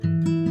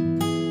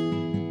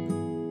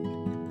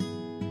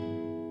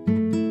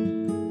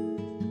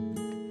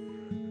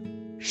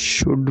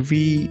Should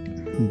we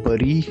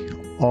bury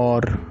or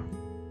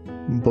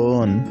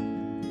burn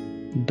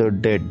the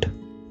dead?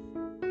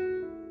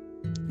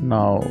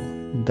 Now,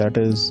 that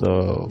is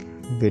a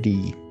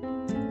very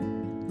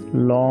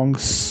long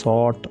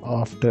sought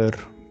after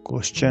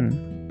question,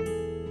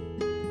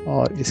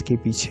 और इसके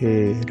पीछे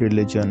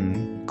religion,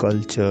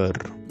 culture,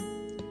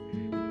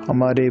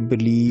 हमारे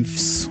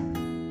beliefs,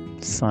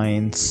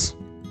 science,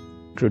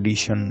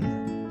 tradition,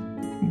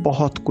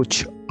 बहुत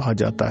कुछ आ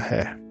जाता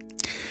है।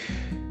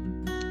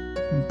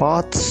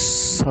 बात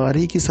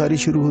सारी की सारी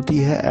शुरू होती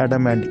है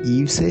एडम एंड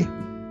ईव से,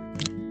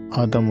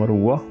 आदम और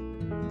हव्वा,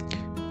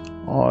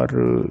 और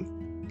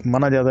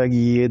माना जाता है कि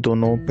ये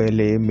दोनों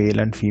पहले मेल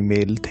एंड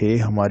फीमेल थे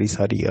हमारी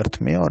सारी अर्थ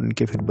में, और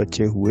इनके फिर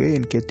बच्चे हुए,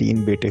 इनके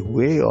 3 बेटे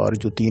हुए, और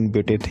जो 3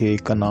 बेटे थे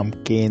एक का नाम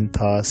केन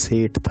था,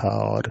 सेट था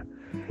और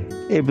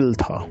एबल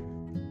था।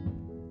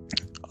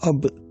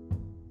 अब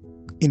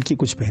इनकी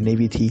कुछ बहनें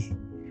भी थी।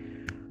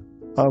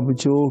 अब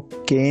जो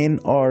केन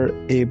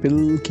और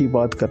एबल की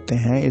बात करते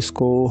हैं,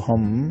 इसको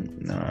हम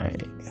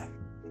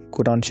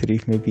कुरान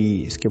शरीफ में भी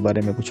इसके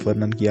बारे में कुछ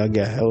वर्णन किया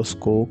गया है।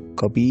 उसको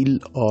कबील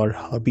और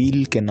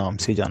हबील के नाम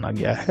से जाना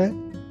गया है।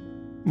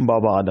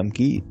 बाबा आदम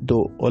की 2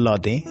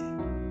 औलादें,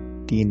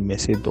 3 में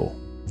से 2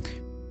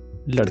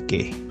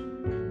 लड़के।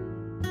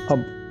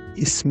 अब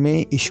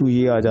इसमें इशू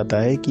ये आ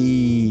जाता है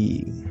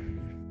कि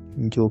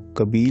जो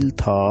कबील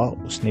था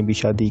उसने भी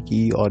शादी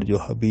की, और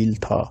जो हबील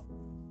था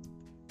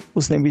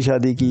उसने भी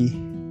शादी की।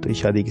 तो ये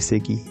शादी किससे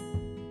की?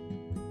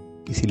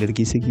 किसी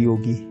लड़की से की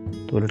होगी।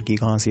 तो लड़की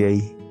कहाँ से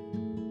आई?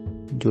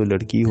 जो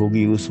लड़की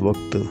होगी उस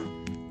वक्त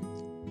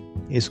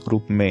इस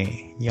ग्रुप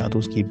में या तो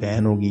उसकी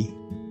बहन होगी,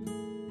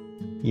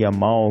 या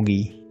माँ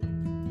होगी,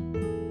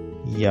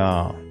 या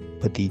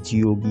भतीजी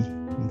होगी,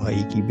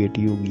 भाई की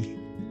बेटी होगी।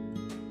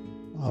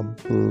 अब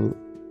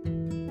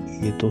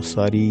ये तो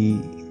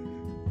सारी,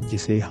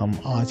 जिसे हम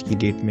आज की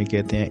डेट में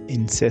कहते हैं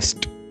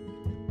इंसेस्ट,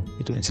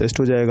 ये तो इंसेस्ट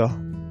हो जाएगा।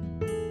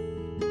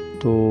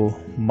 तो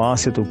माँ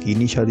से तो की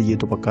नहीं शादी, ये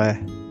तो पक्का है।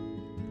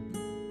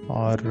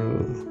 और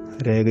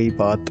रह गई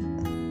बात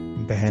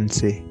बहन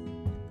से,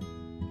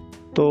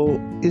 तो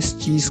इस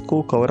चीज़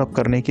को कवर अप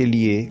करने के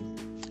लिए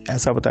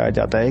ऐसा बताया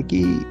जाता है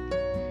कि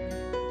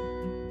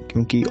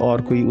क्योंकि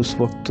और कोई उस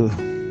वक्त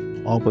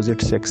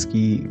ऑपोजिट सेक्स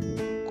की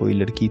कोई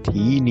लड़की थी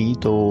ही नहीं,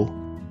 तो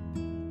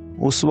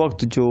उस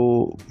वक्त जो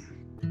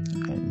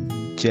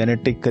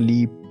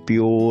जेनेटिकली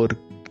प्योर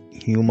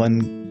ह्यूमन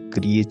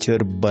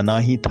क्रिएचर बना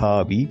ही था,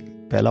 अभी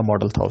पहला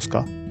मॉडल था उसका,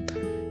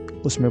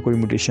 उसमें कोई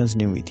म्यूटेशंस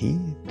नहीं हुई थी।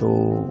 तो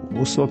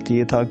उस वक्त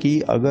ये था कि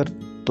अगर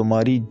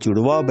तुम्हारी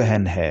जुड़वा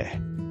बहन है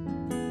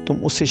तुम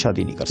उससे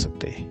शादी नहीं कर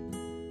सकते।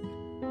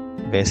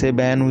 वैसे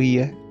बहन हुई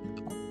है,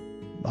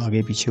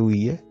 आगे पीछे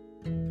हुई है,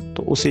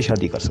 तो उससे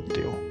शादी कर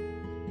सकते हो।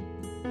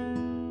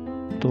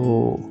 तो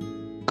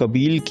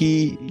कबील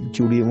की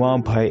जुड़वा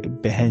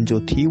बहन जो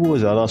थी वो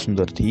ज़्यादा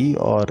सुंदर थी,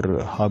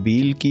 और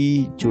हाबील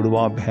की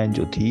जुड़वा बहन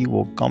जो थी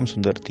वो कम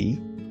सुंदर थी।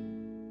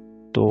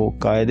 तो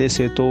कायदे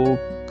से तो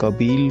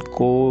कबील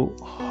को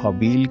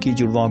हबील की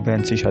जुड़वा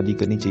बहन से शादी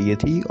करनी चाहिए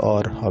थी,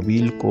 और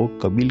हबील को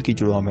कबील की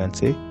जुड़वा बहन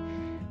से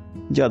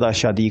ज़्यादा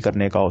शादी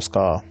करने का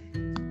उसका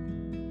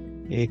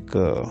एक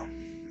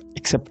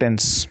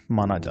एक्सेप्टेंस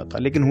माना जाता।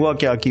 लेकिन हुआ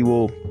क्या कि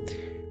वो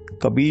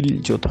कबील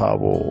जो था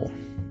वो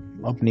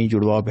अपनी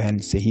जुड़वा बहन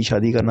से ही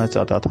शादी करना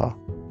चाहता था,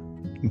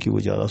 क्योंकि वो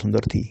ज़्यादा सुंदर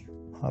थी।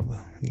 अब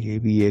ये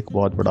भी एक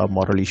बहुत बड़ा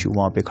मॉरल इशू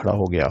वहाँ पे खड़ा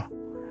हो गया।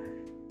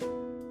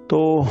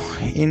 तो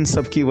इन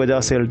सब की वजह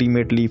से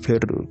अल्टीमेटली फिर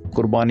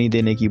कुर्बानी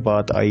देने की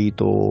बात आई,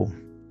 तो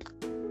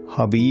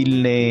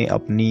हबील ने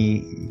अपनी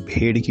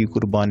भेड़ की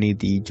कुर्बानी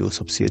दी जो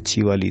सबसे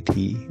अच्छी वाली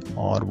थी,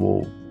 और वो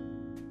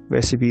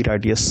वैसे भी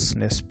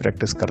राइटियसनेस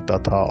प्रैक्टिस करता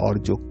था। और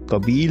जो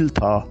कबील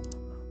था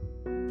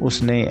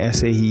उसने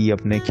ऐसे ही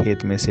अपने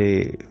खेत में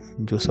से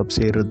जो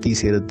सबसे रद्दी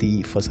से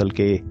रद्दी फसल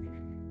के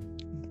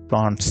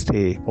प्लांट्स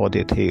थे,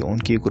 पौधे थे,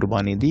 उनकी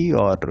कुर्बानी दी,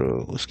 और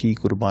उसकी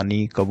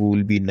कुर्बानी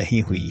कबूल भी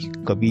नहीं हुई।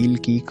 कबील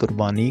की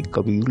कुर्बानी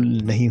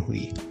कबूल नहीं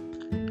हुई।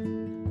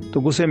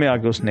 तो गुस्से में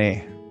आके उसने,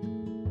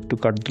 to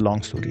cut the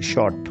long story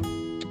short,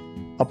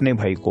 अपने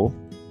भाई को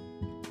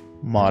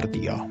मार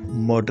दिया,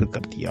 मर्डर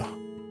कर दिया।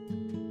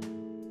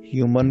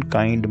 ह्यूमन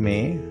काइंड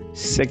में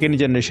 2nd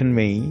जनरेशन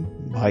में ही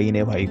भाई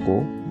ने भाई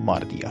को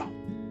मार दिया।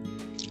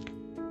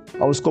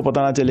 अब उसको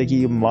पता ना चले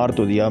कि मार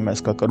तो दिया, मैं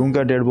इसका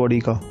करूँगा डेड बॉडी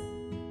का।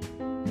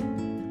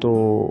 तो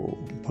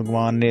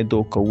भगवान ने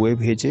 2 कौवे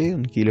भेजे,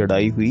 उनकी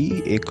लड़ाई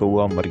हुई, एक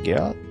कौवा मर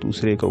गया,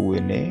 दूसरे कौवे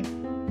ने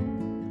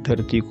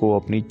धरती को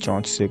अपनी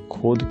चोंच से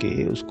खोद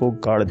के उसको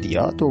गाड़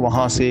दिया। तो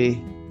वहाँ से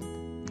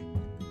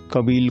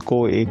कबील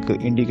को एक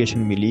इंडिकेशन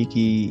मिली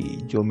कि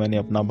जो मैंने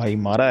अपना भाई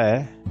मारा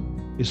है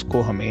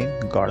इसको हमें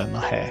गाड़ना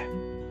है,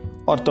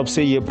 और तब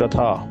से ये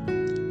प्रथा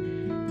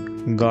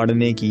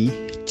गाड़ने की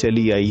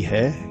चली आई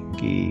है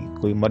कि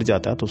कोई मर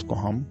जाता है तो उसको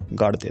हम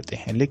गाड़ देते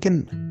हैं।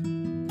 लेकिन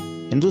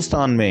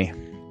हिंदुस्तान में,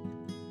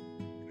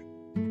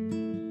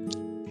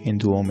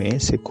 हिंदुओं में,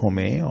 सिखों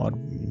में और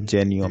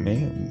जैनियों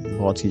में,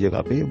 बहुत सी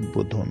जगह पे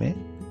बुद्धों में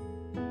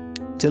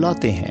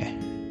जलाते हैं,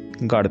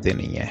 गाड़ते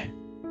नहीं हैं।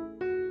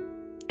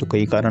 तो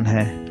कई कारण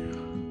हैं।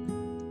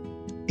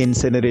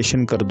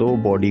 इंसिनरेशन कर दो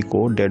बॉडी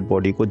को, डेड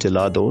बॉडी को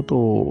जला दो, तो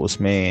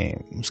उसमें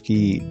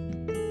उसकी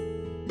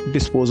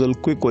डिस्पोजल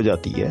क्विक हो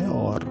जाती है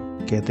और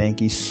कहते हैं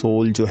कि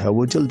सोल जो है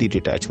वो जल्दी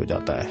डिटैच हो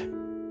जाता है।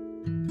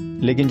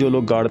 लेकिन जो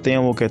लोग गाड़ते हैं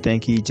वो कहते हैं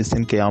कि जिस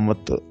दिन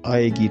क़यामत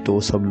आएगी तो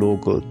सब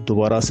लोग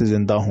दोबारा से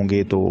ज़िंदा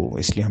होंगे, तो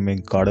इसलिए हमें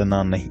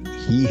गाड़ना नहीं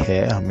ही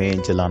है,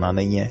 हमें जलाना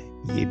नहीं है।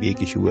 ये भी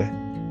एक इशू है।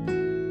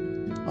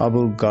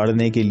 अब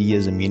गाड़ने के लिए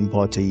ज़मीन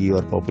बहुत चाहिए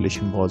और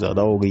पॉपुलेशन बहुत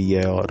ज़्यादा हो गई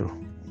है, और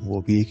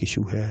वो भी एक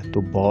इशू है।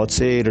 तो बहुत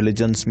से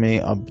रिलीजन्स में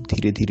अब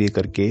धीरे धीरे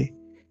करके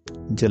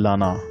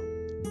जलाना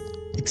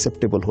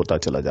एक्सेप्टेबल होता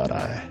चला जा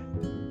रहा है।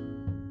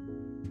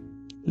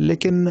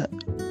 लेकिन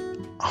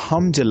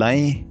हम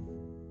जलाएं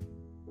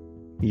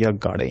या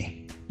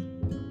गाड़ें,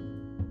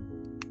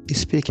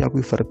 इस पे क्या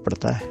कोई फर्क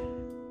पड़ता है?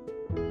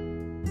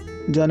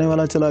 जाने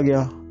वाला चला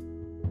गया,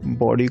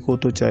 बॉडी को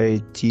तो चाहे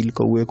चील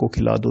कौए को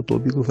खिला दो तो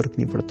भी कोई फर्क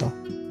नहीं पड़ता।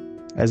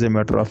 As a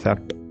matter of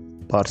fact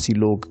Parsi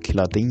लोग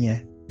खिलाते ही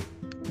हैं।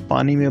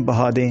 पानी में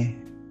बहा दें,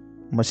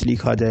 मछली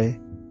खा जाए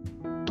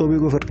तो भी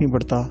कोई फर्क नहीं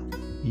पड़ता।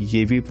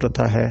 ये भी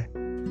प्रथा है।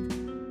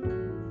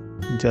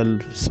 जल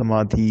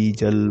समाधि,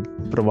 जल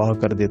प्रवाह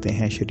कर देते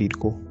हैं शरीर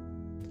को।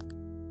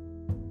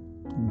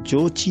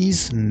 जो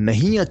चीज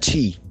नहीं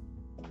अच्छी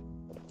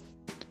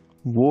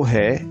वो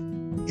है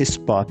इस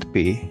बात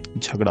पे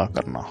झगड़ा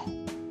करना।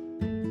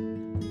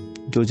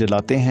 जो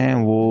जलाते हैं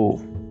वो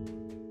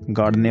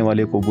गाड़ने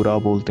वाले को बुरा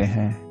बोलते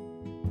हैं,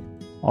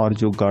 और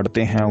जो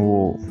गाड़ते हैं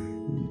वो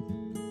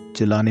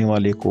जलाने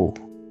वाले को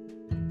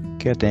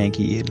कहते हैं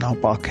कि ये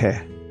नापाक है।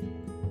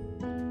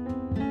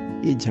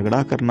 ये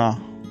झगड़ा करना,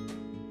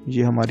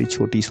 ये हमारी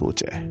छोटी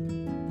सोच है।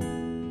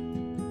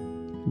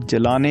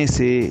 जलाने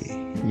से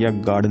या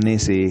गाड़ने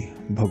से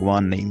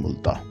भगवान नहीं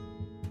मिलता।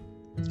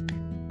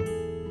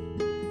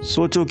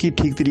 सोचो कि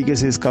ठीक तरीके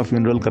से इसका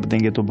फ्यूनरल कर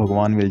देंगे तो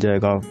भगवान मिल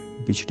जाएगा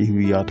बिछड़ी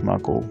हुई आत्मा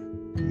को।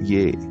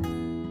 ये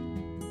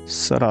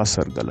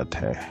सरासर गलत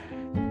है।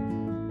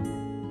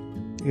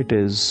 It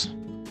is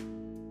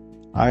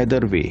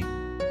either way.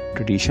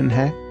 Tradition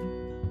है।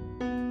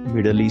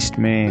 मिडल ईस्ट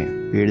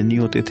में पेड़ नहीं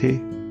होते थे,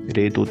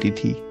 रेत होती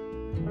थी,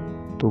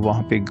 तो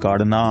वहां पे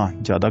गाड़ना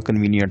ज्यादा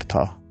कन्वीनियंट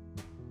था।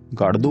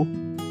 गाड़ दो।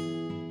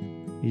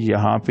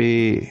 यहाँ पे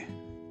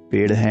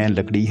पेड़ हैं,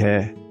 लकड़ी है,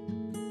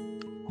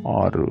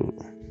 और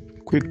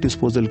क्विक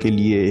डिस्पोजल के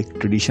लिए एक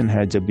ट्रेडिशन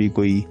है। जब भी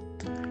कोई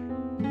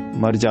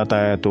मर जाता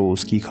है तो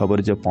उसकी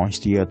खबर जब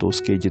पहुंचती है तो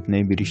उसके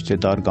जितने भी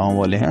रिश्तेदार गांव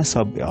वाले हैं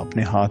सब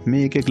अपने हाथ में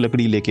एक एक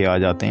लकड़ी लेके आ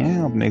जाते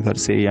हैं अपने घर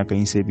से या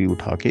कहीं से भी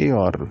उठा के,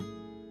 और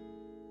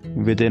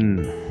विद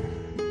इन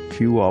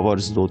फ्यू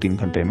आवर्स, 2-3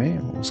 घंटे में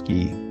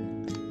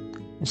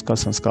उसका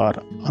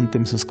संस्कार,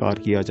 अंतिम संस्कार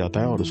किया जाता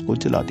है और उसको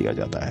जला दिया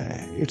जाता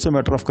है। It's a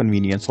matter of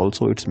convenience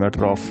also. It's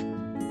matter of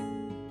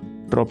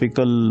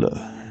tropical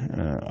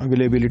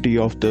availability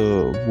of the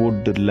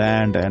wood,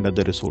 land and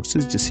other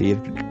resources, जिससे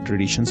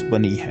ट्रेडिशंस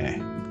बनी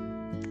है।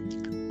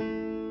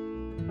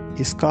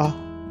 इसका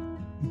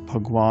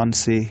भगवान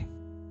से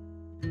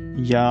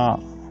या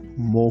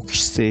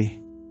मोक्ष से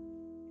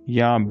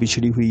या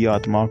बिछड़ी हुई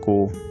आत्मा को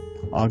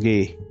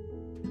आगे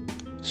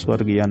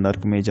स्वर्ग या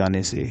नरक में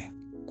जाने से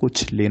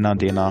कुछ लेना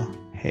देना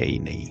है ही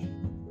नहीं।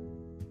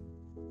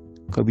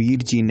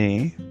 कबीर जी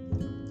ने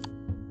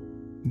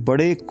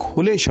बड़े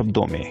खुले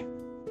शब्दों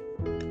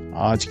में,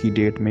 आज की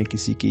डेट में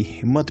किसी की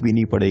हिम्मत भी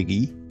नहीं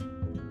पड़ेगी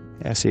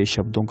ऐसे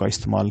शब्दों का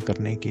इस्तेमाल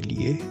करने के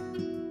लिए,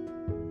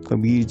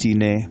 कबीर जी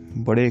ने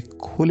बड़े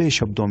खुले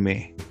शब्दों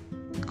में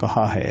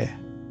कहा है,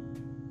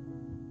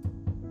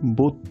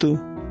 बुत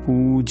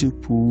पूज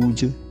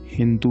पूज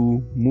हिंदू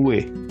मुए,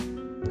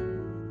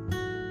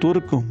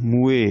 तुर्क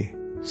मुए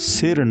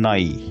सिर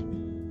नाई,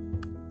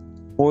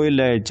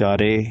 ओयले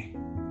जारे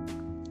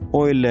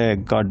ओयले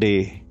गाडे,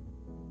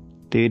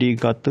 तेरी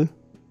गत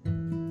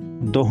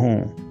दोहों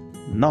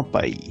न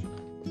पाई।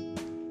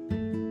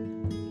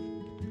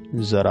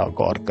 जरा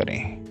गौर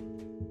करें।